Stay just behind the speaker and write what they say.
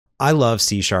I love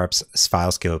C#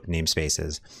 file scope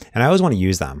namespaces, and I always want to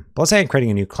use them. But let's say I'm creating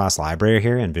a new class library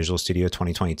here in Visual Studio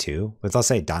 2022 with, let's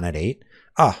say, .NET 8.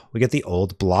 We get the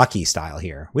old blocky style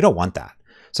here. We don't want that.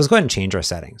 So let's go ahead and change our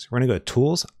settings. We're going to go to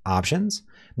Tools, Options.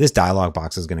 This dialog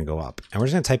box is going to go up, and we're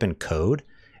just going to type in Code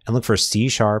and look for C#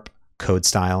 Code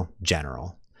Style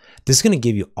General. This is going to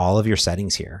give you all of your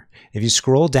settings here. If you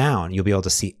scroll down, you'll be able to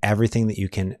see everything that you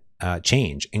can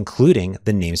change, including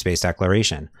the namespace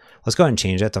declaration. Let's go ahead and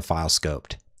change that to file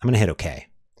scoped. I'm going to hit OK.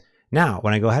 Now,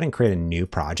 when I go ahead and create a new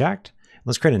project,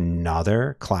 let's create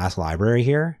another class library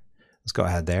here. Let's go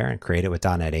ahead there and create it with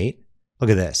 .NET 8. Look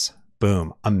at this.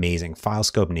 Boom. Amazing. File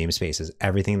scope namespaces,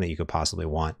 everything that you could possibly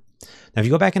want. Now, if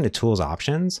you go back into Tools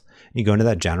Options, and you go into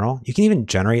that General, you can even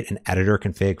generate an editor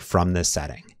config from this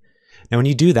setting. Now, when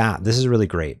you do that, this is really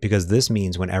great because this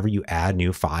means whenever you add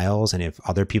new files and if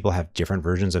other people have different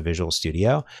versions of Visual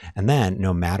Studio, and then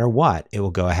no matter what, it will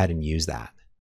go ahead and use that.